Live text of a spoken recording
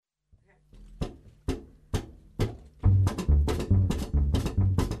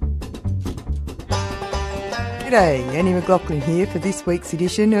G'day, Annie McLaughlin here for this week's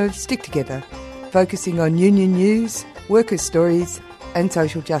edition of Stick Together, focusing on union news, workers' stories and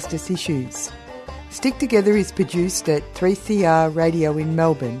social justice issues. Stick Together is produced at 3CR Radio in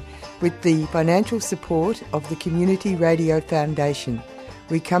Melbourne with the financial support of the Community Radio Foundation.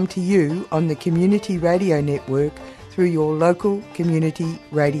 We come to you on the Community Radio Network through your local community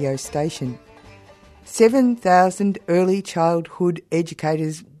radio station. 7,000 early childhood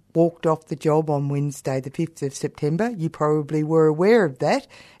educators walked off the job on Wednesday, the 5th of September. You probably were aware of that.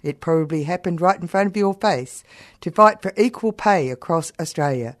 It probably happened right in front of your face, to fight for equal pay across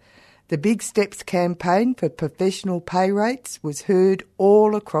Australia. The Big Steps campaign for professional pay rates was heard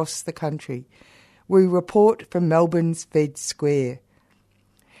all across the country. We report from Melbourne's Feds Square.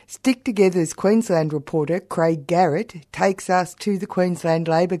 Stick Together's Queensland reporter Craig Garrett takes us to the Queensland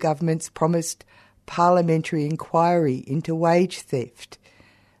Labor Government's promised parliamentary inquiry into wage theft.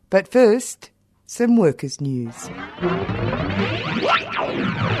 But first, some workers' news.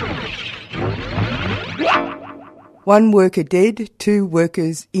 One worker dead, 2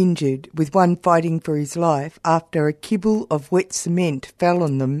 workers injured, with one fighting for his life after a kibble of wet cement fell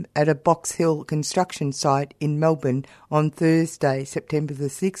on them at a Box Hill construction site in Melbourne on Thursday, September the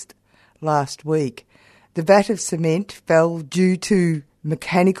 6th, last week. The vat of cement fell due to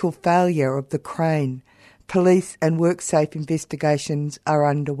mechanical failure of the crane. Police and WorkSafe investigations are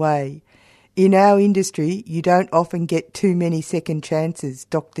underway. In our industry, you don't often get too many second chances,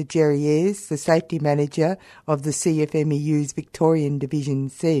 Dr Jerry Ayres, the safety manager of the CFMEU's Victorian division,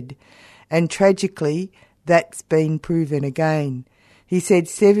 said. And tragically, that's been proven again. He said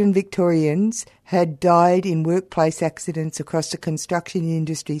 7 Victorians had died in workplace accidents across the construction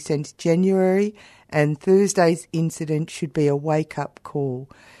industry since January, and Thursday's incident should be a wake-up call.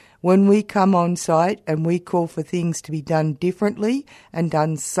 When we come on site and we call for things to be done differently and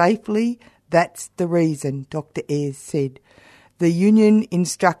done safely, that's the reason, Dr Ayres said. The union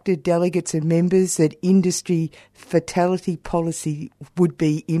instructed delegates and members that industry fatality policy would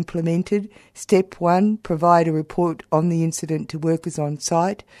be implemented. Step 1, provide a report on the incident to workers on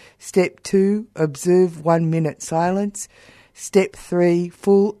site. Step 2, observe 1 minute silence. Step 3,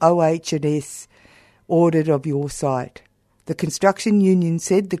 full OH&S audit of your site. The construction union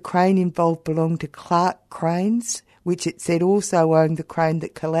said the crane involved belonged to Clark Cranes, which it said also owned the crane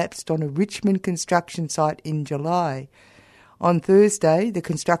that collapsed on a Richmond construction site in July. On Thursday, the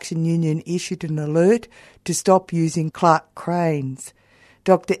construction union issued an alert to stop using Clark Cranes.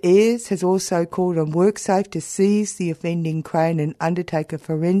 Dr Ayres has also called on WorkSafe to seize the offending crane and undertake a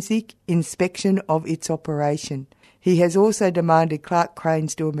forensic inspection of its operation. He has also demanded Clark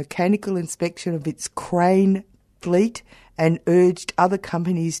Cranes do a mechanical inspection of its crane fleet and urged other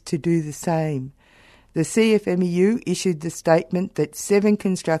companies to do the same. The CFMEU issued the statement that 7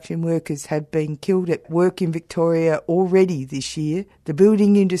 construction workers have been killed at work in Victoria already this year. The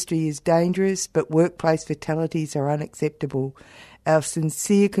building industry is dangerous, but workplace fatalities are unacceptable. Our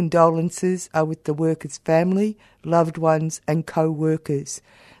sincere condolences are with the workers' family, loved ones and co-workers.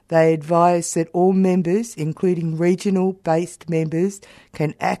 They advise that all members, including regional-based members,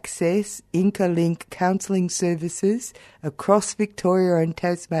 can access Inca-Link counselling services across Victoria and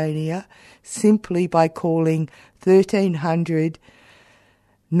Tasmania simply by calling 1300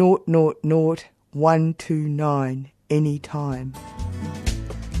 000 129 anytime.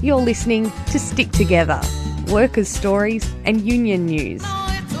 You're listening to Stick Together, workers' stories and union news.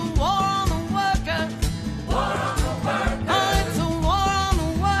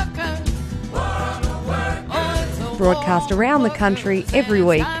 Broadcast around the country every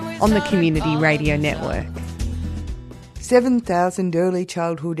week on the Community Radio Network. 7,000 early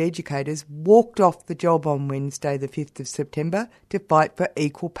childhood educators walked off the job on Wednesday, the 5th of September, to fight for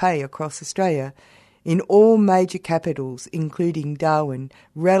equal pay across Australia. In all major capitals, including Darwin,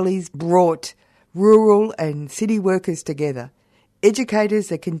 rallies brought rural and city workers together.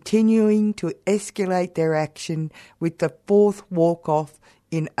 Educators are continuing to escalate their action with the 4th walk-off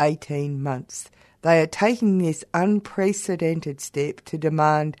in 18 months. They are taking this unprecedented step to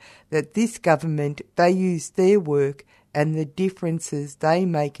demand that this government values their work and the differences they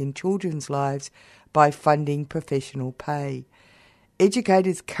make in children's lives by funding professional pay.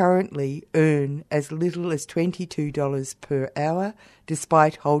 Educators currently earn as little as $22 per hour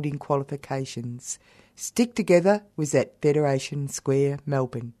despite holding qualifications. Stick Together was at Federation Square,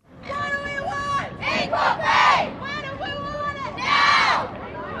 Melbourne. What do we want? Equal pay! What do we want it now?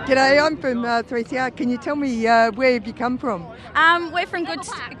 G'day, I'm from 3CR. Can you tell me where have you come from? We're from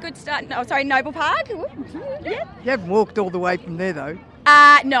Noble Park. Yeah. You haven't walked all the way from there though.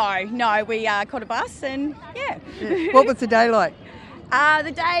 No, we caught a bus and yeah. What was the day like?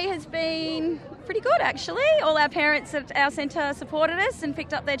 The day has been pretty good actually. All our parents at our centre supported us and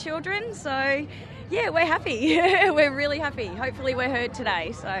picked up their children. So, yeah, we're happy. We're really happy. Hopefully we're heard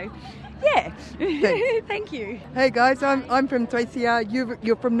today. So, yeah. Thank you. Hey guys, I'm from 3CR.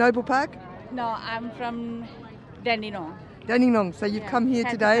 You're from Noble Park? No, I'm from Dandenong. Dandenong. So you've come here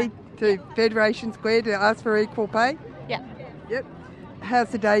today to Federation Square to ask for equal pay? Yeah. Yep. How's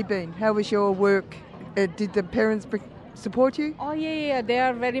the day been? How was your work? Did the parents support you? Oh, yeah. They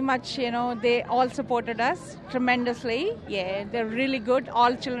are very much, they all supported us tremendously. Yeah, they're really good.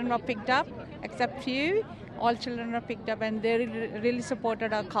 All children were picked up, except few. All children were picked up and they really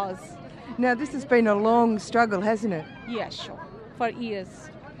supported our cause. Now, this has been a long struggle, hasn't it? Yeah, sure. For years.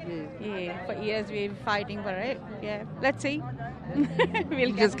 Yeah, for years we've been fighting for it. Yeah, let's see.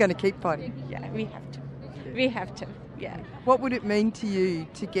 You're just going to keep fighting? Yeah, we have to. We have to, yeah. What would it mean to you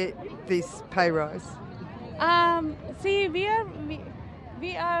to get this pay rise? See, we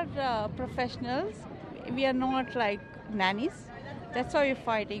are professionals. We are not like nannies. That's why we're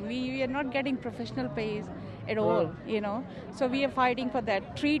fighting. We are not getting professional pays at all, So we are fighting for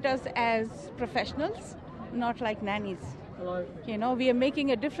that. Treat us as professionals, not like nannies. We are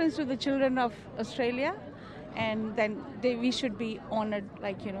making a difference to the children of Australia, and then we should be honoured,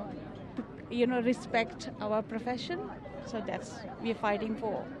 respect our profession. So that's we're fighting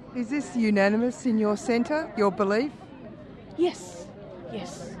for. Is this unanimous in your centre, your belief? Yes.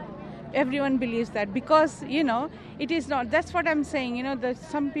 Everyone believes that because, it is not, that's what I'm saying, that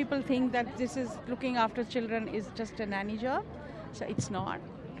some people think that this is looking after children is just a nanny job. So it's not.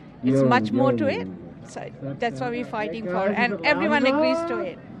 It's much more to it. So that's what we're fighting for. And everyone agrees to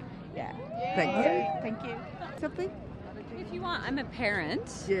it. Yeah. Thank you. Something? If you want, I'm a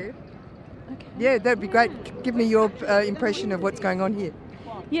parent. Yeah. Okay. Yeah, that'd be great. Give me your impression of what's going on here.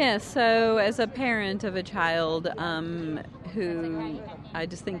 Yeah, so as a parent of a child who I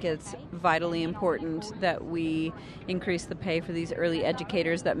just think it's vitally important that we increase the pay for these early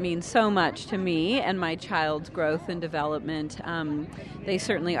educators. That means so much to me and my child's growth and development. They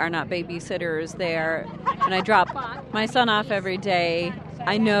certainly are not babysitters. When I drop my son off every day,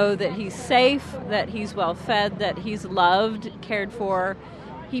 I know that he's safe, that he's well fed, that he's loved, cared for.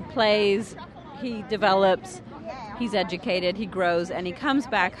 He plays, he develops, he's educated, he grows, and he comes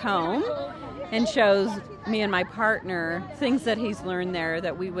back home and shows me and my partner things that he's learned there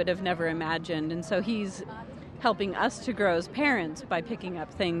that we would have never imagined. And so he's helping us to grow as parents by picking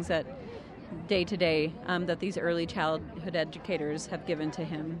up things that day to day that these early childhood educators have given to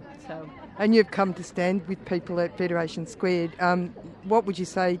him. And you've come to stand with people at Federation Squared. What would you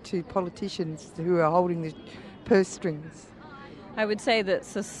say to politicians who are holding the purse strings? I would say that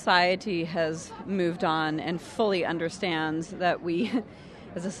society has moved on and fully understands that we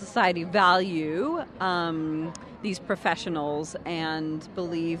as a society value these professionals and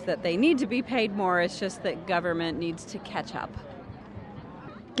believe that they need to be paid more. It's just that government needs to catch up.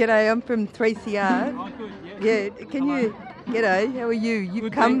 G'day, I'm from 3CR. Yeah, can you... G'day, how are you?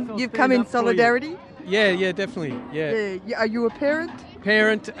 You've come in solidarity? Yeah, definitely. Yeah. Are you a parent?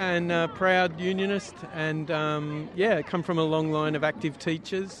 Parent and proud unionist, and come from a long line of active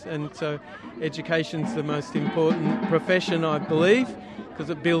teachers, and so education's the most important profession, I believe,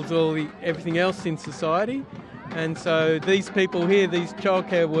 because it builds everything else in society. And so these people here, these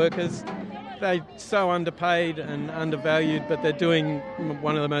childcare workers, they're so underpaid and undervalued, but they're doing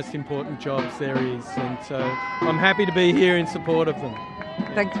one of the most important jobs there is. And so I'm happy to be here in support of them.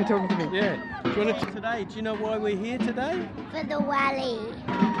 Thanks for talking to me. Yeah. Do you know why we're here today? For the rally.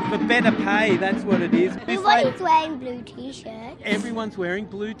 For better pay, that's what it is. Everybody's wearing blue t-shirts. Everyone's wearing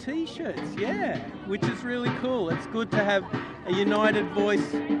blue t-shirts, yeah, which is really cool. It's good to have a united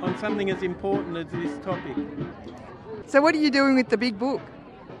voice on something as important as this topic. So what are you doing with the big book?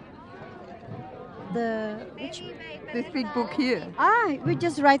 This big book here? We're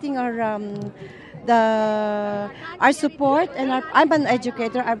just writing our support, and I'm an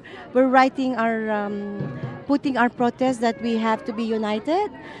educator. We're writing putting our protest that we have to be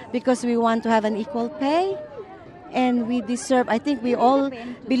united because we want to have an equal pay, and we deserve. I think we all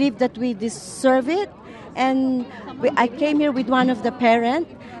believe that we deserve it, and I came here with one of the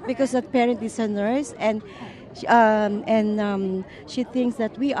parents because that parent is a nurse, and she thinks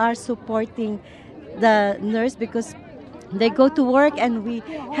that we are supporting the nurse because they go to work and we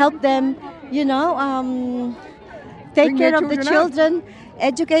help them, take care of the children,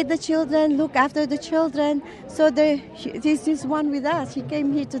 educate the children, look after the children. So this is one with us. She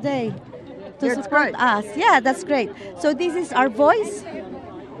came here today to support us. Yeah, that's great. So this is our voice.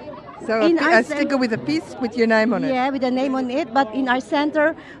 So a sticker with a fist with your name on it. Yeah, with a name on it. But in our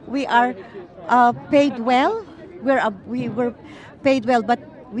center, we are paid well. We were paid well, but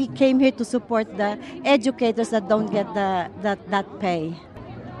we came here to support the educators that don't get that pay.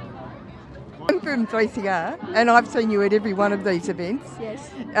 I'm from 3CR, and I've seen you at every one of these events. Yes.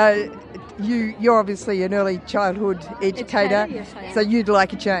 You're obviously an early childhood educator, yes, I am. so you'd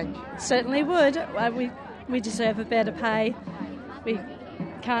like a change. Certainly would. We deserve a better pay. We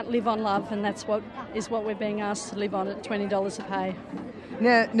can't live on love, and that's what we're being asked to live on at $20 a pay.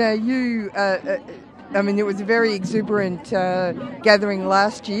 Now you, I mean, it was a very exuberant gathering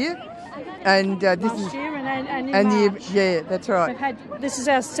last year, and Last year and in March. Yeah, that's right. This is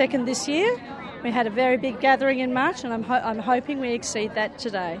our second this year. We had a very big gathering in March, and I'm hoping we exceed that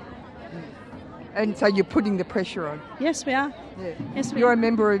today. And so you're putting the pressure on. Yes, we are. Yeah. Yes, we You're are. a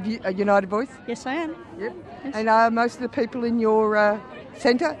member of United Voice? Yes, I am. Yep. Yes. And are most of the people in your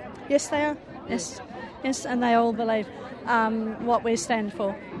centre? Yes, they are. Yes, yes, and they all believe what we stand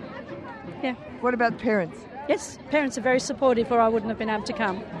for. Yeah. What about parents? Yes, parents are very supportive, or I wouldn't have been able to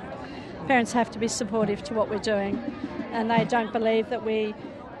come. Parents have to be supportive to what we're doing, and they don't believe that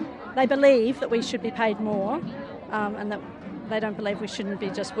They believe that we should be paid more, and that they don't believe we shouldn't be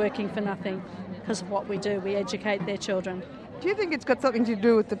just working for nothing because of what we do. We educate their children. Do you think it's got something to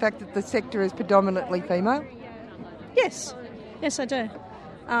do with the fact that the sector is predominantly female? Yes, yes, I do.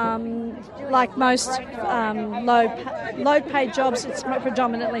 Like most low-paid jobs, it's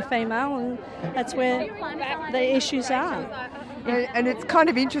predominantly female, and that's where the issues are. And it's kind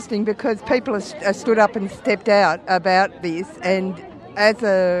of interesting because people have stood up and stepped out about this, and as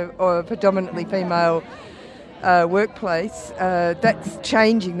a predominantly female workplace, that's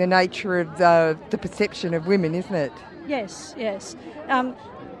changing the nature of the perception of women, isn't it? Yes, yes.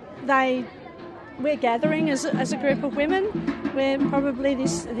 We're gathering as a group of women. We're probably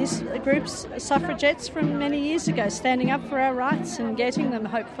this group's suffragettes from many years ago, standing up for our rights and getting them,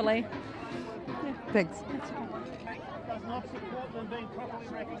 hopefully. Yeah. Thanks. Does not support them being properly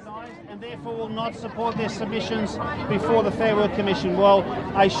recognised, and therefore will not support their submissions before the Fair Work Commission. Well,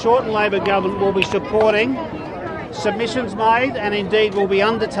 a Shorten Labor government will be supporting submissions made, and indeed will be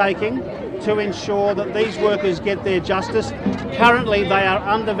undertaking to ensure that these workers get their justice. Currently, they are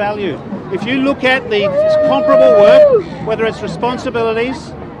undervalued. If you look at the comparable work, whether it's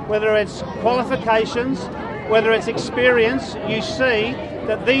responsibilities, whether it's qualifications, whether it's experience, you see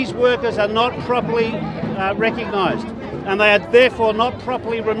that these workers are not properly recognised, and they are therefore not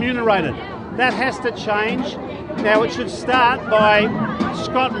properly remunerated. That has to change. Now, it should start by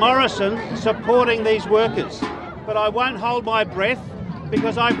Scott Morrison supporting these workers. But I won't hold my breath,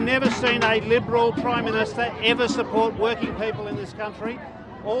 because I've never seen a Liberal Prime Minister ever support working people in this country.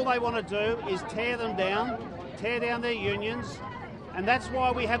 All they want to do is tear them down, tear down their unions, and that's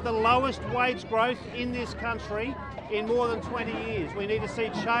why we have the lowest wage growth in this country in more than 20 years. We need to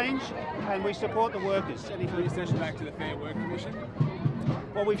see change, and we support the workers. Any further session back to the Fair Work Commission?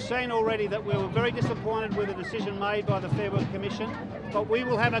 Well, we've seen already that we were very disappointed with the decision made by the Fair Work Commission, but we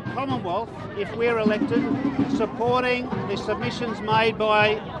will have a Commonwealth, if we're elected, supporting the submissions made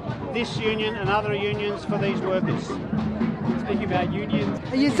by this union and other unions for these workers. Speaking about unions...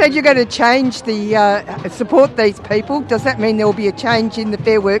 You said you're going to change support these people. Does that mean there will be a change in the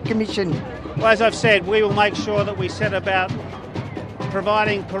Fair Work Commission? Well, as I've said, we will make sure that we set about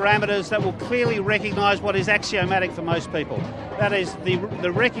providing parameters that will clearly recognise what is axiomatic for most people. That is the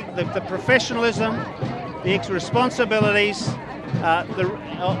professionalism, the responsibilities,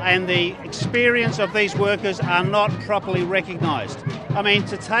 and the experience of these workers are not properly recognised. I mean,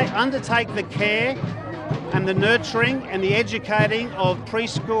 to undertake the care and the nurturing and the educating of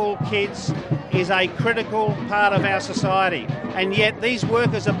preschool kids is a critical part of our society, and yet these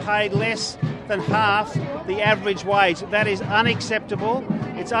workers are paid less than half the average wage. That is unacceptable.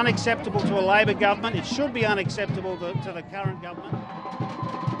 It's unacceptable to a Labor government. It should be unacceptable to the current government.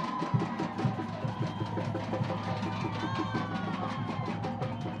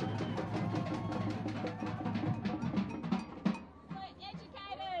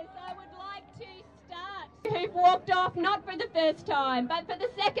 Who've walked off not for the first time, but for the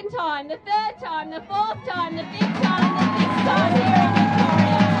second time, the third time, the fourth time, the fifth time, the sixth time here in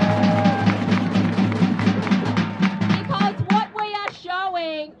Victoria. Because what we are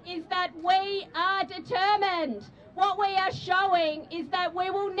showing is that we are determined. What we are showing is that we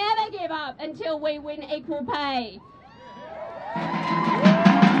will never give up until we win equal pay.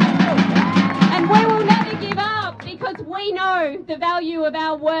 And we will never give up because we know the value of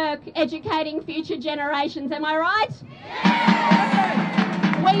our work educating future generations. Am I right?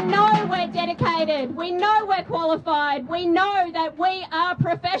 Yes. We know we're dedicated. We know we're qualified. We know that we are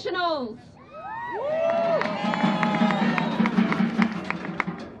professionals.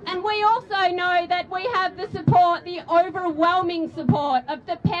 And we we also know that we have the support, the overwhelming support of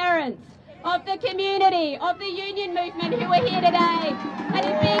the parents, of the community, of the union movement who are here today. And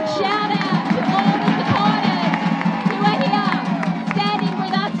a big shout out to all the supporters who are here standing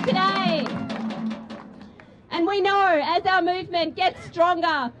with us today. And we know as our movement gets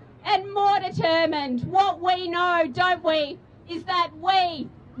stronger and more determined, what we know, don't we, is that we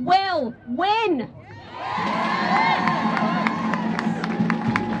will win.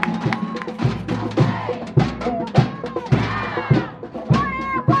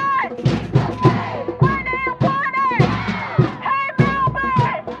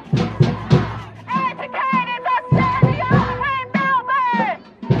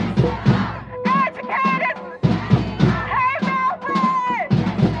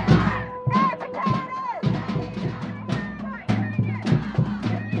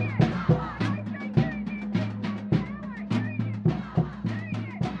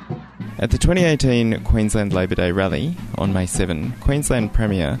 At the 2018 Queensland Labor Day rally on May 7, Queensland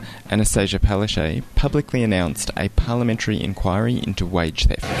Premier Anastasia Palaszczuk publicly announced a parliamentary inquiry into wage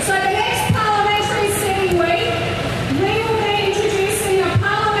theft. So the next parliamentary sitting week, we will be introducing a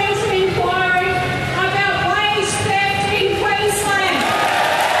parliamentary inquiry about wage theft in Queensland.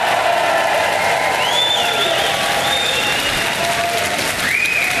 And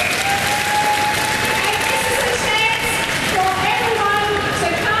this is a chance for everyone to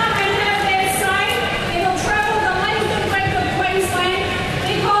come and have their say. It'll travel the length and breadth of Queensland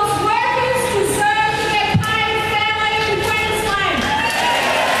because workers deserve to get paid fairly in Queensland.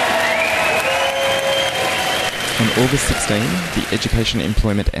 On August 16, the Education,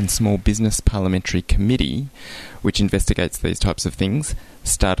 Employment and Small Business Parliamentary Committee, which investigates these types of things,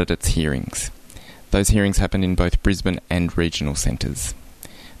 started its hearings. Those hearings happen in both Brisbane and regional centres.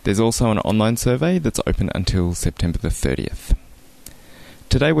 There's also an online survey that's open until September the 30th.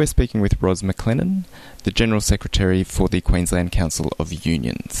 Today we're speaking with Ros McLennan, the General Secretary for the Queensland Council of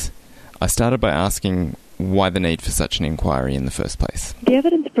Unions. I started by asking why the need for such an inquiry in the first place. The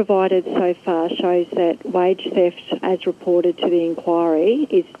evidence provided so far shows that wage theft, as reported to the inquiry,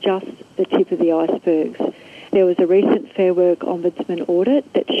 is just the tip of the icebergs. There was a recent Fair Work Ombudsman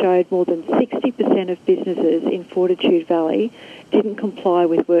audit that showed more than 60% of businesses in Fortitude Valley didn't comply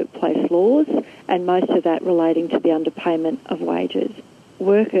with workplace laws, and most of that relating to the underpayment of wages.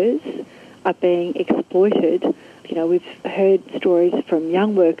 Workers are being exploited. You know, we've heard stories from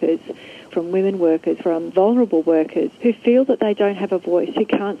young workers, from women workers, from vulnerable workers who feel that they don't have a voice, who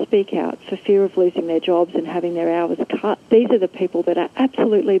can't speak out for fear of losing their jobs and having their hours cut. These are the people that are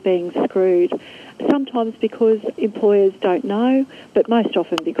absolutely being screwed, sometimes because employers don't know, but most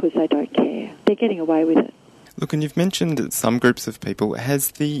often because they don't care. They're getting away with it. Look, and you've mentioned some groups of people.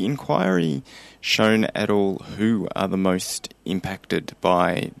 Has the inquiry shown at all who are the most impacted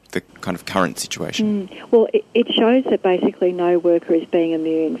by the kind of current situation? Well, it shows that basically no worker is being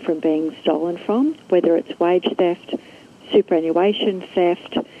immune from being stolen from, whether it's wage theft, superannuation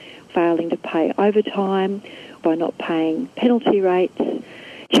theft, failing to pay overtime, by not paying penalty rates,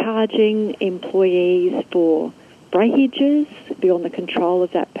 charging employees for breakages beyond the control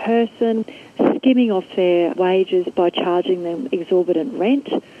of that person, skimming off their wages by charging them exorbitant rent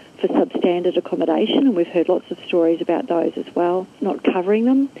for substandard accommodation, and we've heard lots of stories about those as well, not covering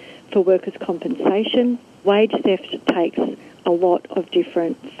them for workers' compensation. Wage theft takes a lot of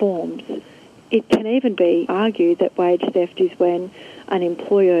different forms. It can even be argued that wage theft is when an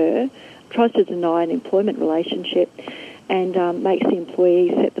employer tries to deny an employment relationship and makes the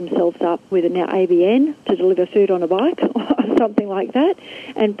employee set themselves up with an ABN to deliver food on a bike or something like that,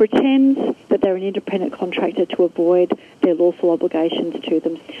 and pretends that they're an independent contractor to avoid their lawful obligations to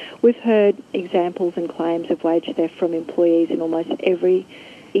them. We've heard examples and claims of wage theft from employees in almost every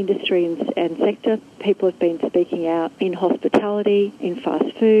industry and sector. People have been speaking out in hospitality, in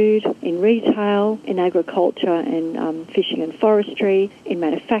fast food, in retail, in agriculture and fishing and forestry, in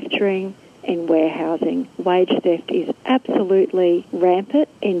manufacturing, in warehousing. Wage theft is absolutely rampant,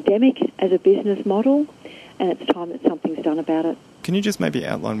 endemic as a business model, and it's time that something's done about it. Can you just maybe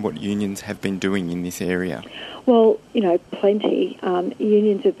outline what unions have been doing in this area? Well, plenty.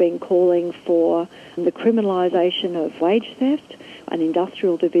 Unions have been calling for the criminalisation of wage theft, an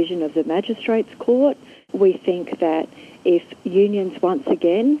industrial division of the Magistrates Court. We think that if unions once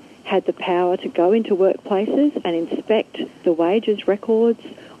again had the power to go into workplaces and inspect the wages records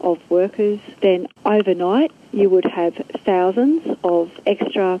of workers, then overnight you would have thousands of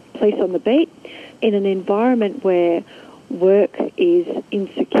extra police on the beat in an environment where work is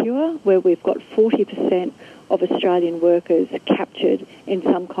insecure, where we've got 40% of Australian workers captured in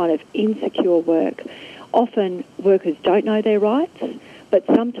some kind of insecure work. Often workers don't know their rights, but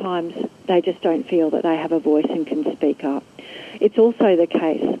sometimes they just don't feel that they have a voice and can speak up. It's also the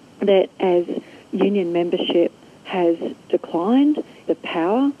case that as union membership has declined, the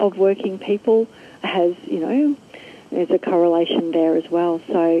power of working people has, there's a correlation there as well.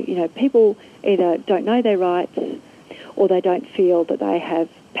 So, people either don't know their rights or they don't feel that they have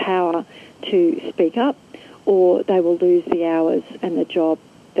power to speak up, or they will lose the hours and the job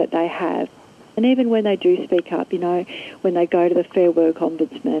that they have. And even when they do speak up, when they go to the Fair Work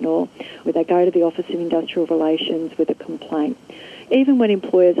Ombudsman or when they go to the Office of Industrial Relations with a complaint, even when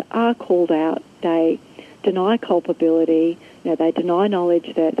employers are called out, they deny culpability, they deny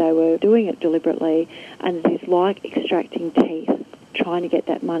knowledge that they were doing it deliberately, and it is like extracting teeth, trying to get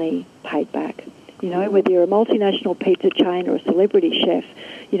that money paid back. Whether you're a multinational pizza chain or a celebrity chef,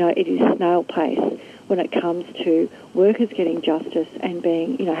 it is snail pace when it comes to workers getting justice and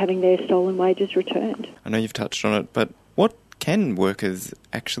being, having their stolen wages returned. I know you've touched on it, but what can workers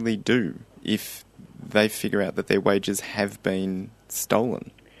actually do if they figure out that their wages have been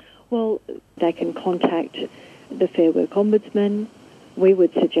stolen? Well, they can contact the Fair Work Ombudsman. We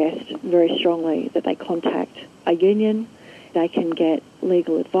would suggest very strongly that they contact a union. They can get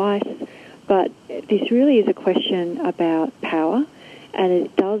legal advice. But this really is a question about power, and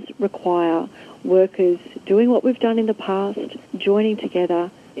it does require workers doing what we've done in the past, joining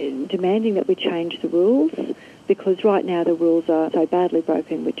together, demanding that we change the rules, because right now the rules are so badly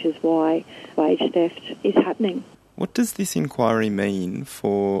broken, which is why wage theft is happening. What does this inquiry mean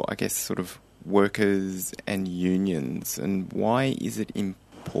for, sort of workers and unions, and why is it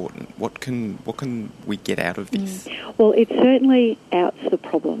important? What can we get out of this? Well, it certainly outs the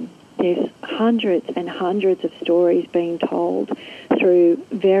problem. There's hundreds and hundreds of stories being told through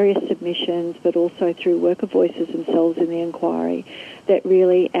various submissions, but also through worker voices themselves in the inquiry, that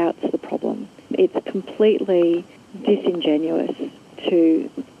really outs the problem. It's completely disingenuous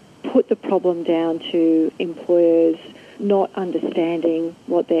to put the problem down to employers not understanding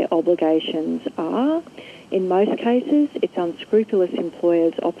what their obligations are. In most cases, it's unscrupulous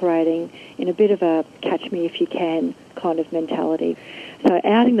employers operating in a bit of a catch-me-if-you-can kind of mentality. So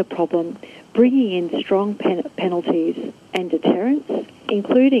outing the problem, bringing in strong penalties and deterrence,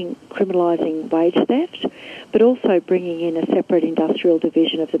 including criminalising wage theft, but also bringing in a separate industrial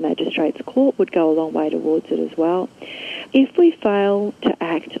division of the Magistrates Court would go a long way towards it as well. If we fail to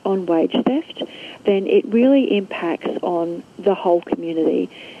act on wage theft, then it really impacts on the whole community.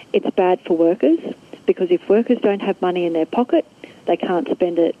 It's bad for workers, because if workers don't have money in their pocket, they can't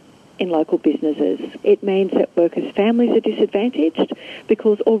spend it in local businesses. It means that workers' families are disadvantaged,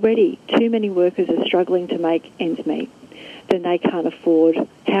 because already too many workers are struggling to make ends meet. Then they can't afford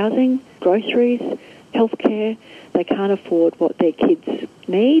housing, groceries, healthcare. They can't afford what their kids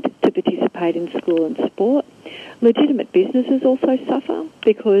need to participate in school and sport. Legitimate businesses also suffer,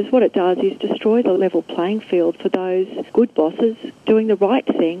 because what it does is destroy the level playing field for those good bosses doing the right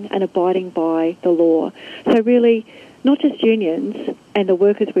thing and abiding by the law. So really, not just unions and the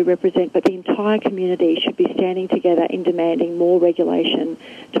workers we represent, but the entire community should be standing together in demanding more regulation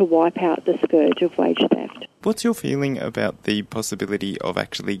to wipe out the scourge of wage theft. What's your feeling about the possibility of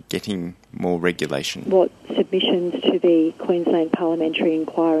actually getting more regulation? What submissions to the Queensland Parliamentary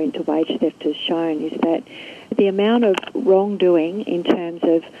Inquiry into wage theft has shown is that the amount of wrongdoing in terms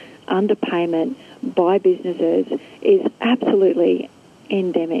of underpayment by businesses is absolutely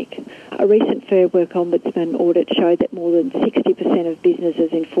endemic. A recent Fair Work Ombudsman audit showed that more than 60% of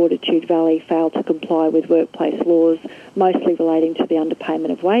businesses in Fortitude Valley failed to comply with workplace laws, mostly relating to the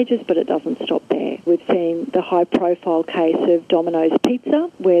underpayment of wages, but it doesn't stop there. We've seen the high-profile case of Domino's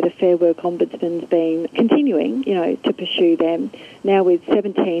Pizza, where the Fair Work Ombudsman's been continuing, to pursue them, now with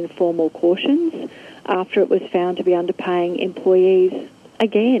 17 formal cautions after it was found to be underpaying employees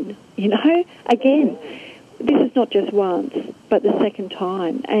again. This is not just once, but the second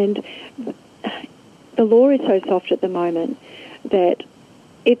time. And the law is so soft at the moment that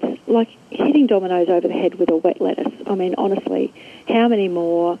it's like hitting Domino's over the head with a wet lettuce. I mean, honestly, how many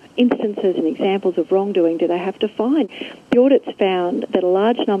more instances and examples of wrongdoing do they have to find? The audits found that a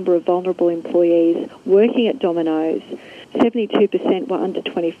large number of vulnerable employees working at Domino's, 72% were under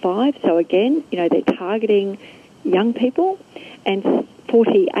 25. So again, they're targeting young people, and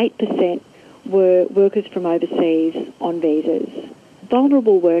 48% were workers from overseas on visas.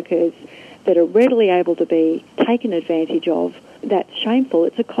 Vulnerable workers that are readily able to be taken advantage of. That's shameful.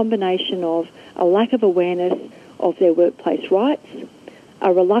 It's a combination of a lack of awareness of their workplace rights,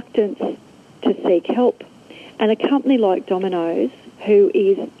 a reluctance to seek help, and a company like Domino's, who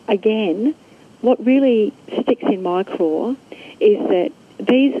is, again, what really sticks in my craw is that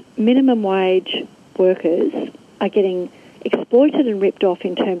these minimum wage workers are getting exploited and ripped off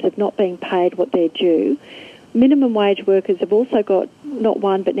in terms of not being paid what they're due. Minimum wage workers have also got not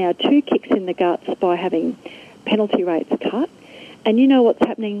one but now two kicks in the guts by having penalty rates cut. And you know what's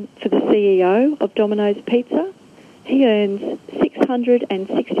happening for the CEO of Domino's Pizza? He earns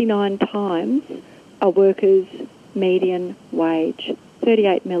 669 times a worker's median wage,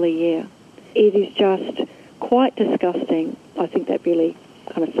 38 mil a year. It is just quite disgusting. I think that really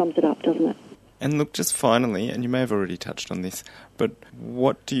kind of sums it up, doesn't it? And look, just finally, and you may have already touched on this, but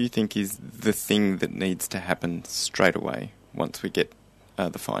what do you think is the thing that needs to happen straight away once we get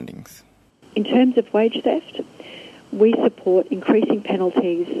the findings? In terms of wage theft, we support increasing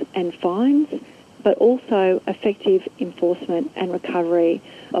penalties and fines, but also effective enforcement and recovery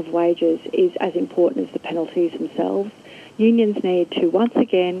of wages is as important as the penalties themselves. Unions need to once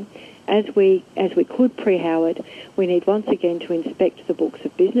again, as we could pre-Howard, we need once again to inspect the books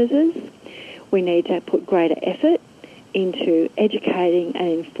of businesses. We need to put greater effort into educating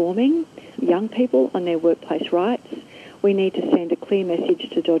and informing young people on their workplace rights. We need to send a clear message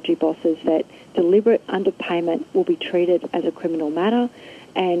to dodgy bosses that deliberate underpayment will be treated as a criminal matter,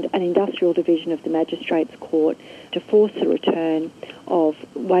 and an industrial division of the Magistrates Court to force the return of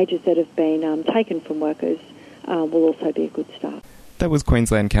wages that have been taken from workers will also be a good start. That was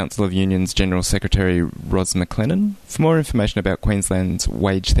Queensland Council of Unions General Secretary Ros McLennan. For more information about Queensland's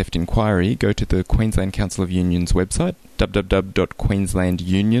wage theft inquiry, go to the Queensland Council of Unions website,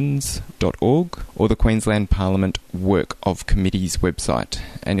 www.queenslandunions.org, or the Queensland Parliament Work of Committees website.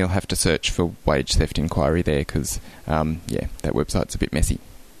 And you'll have to search for wage theft inquiry there because, that website's a bit messy.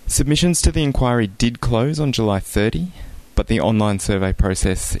 Submissions to the inquiry did close on July 30, but the online survey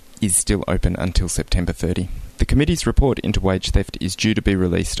process is still open until September 30. The committee's report into wage theft is due to be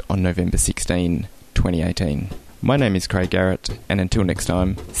released on November 16, 2018. My name is Craig Garrett, and until next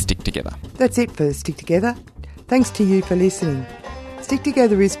time, stick together. That's it for Stick Together. Thanks to you for listening. Stick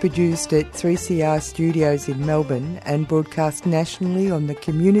Together is produced at 3CR Studios in Melbourne and broadcast nationally on the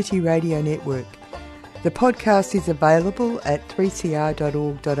Community Radio Network. The podcast is available at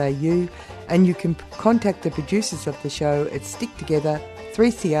 3cr.org.au, and you can contact the producers of the show at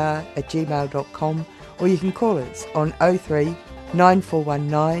sticktogether3cr@gmail.com, or you can call us on 03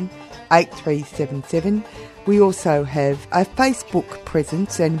 9419 8377. We also have a Facebook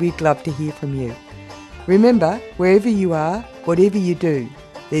presence and we'd love to hear from you. Remember, wherever you are, whatever you do,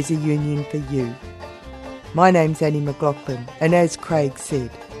 there's a union for you. My name's Annie McLaughlin, and as Craig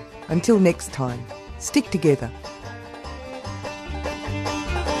said, until next time, stick together.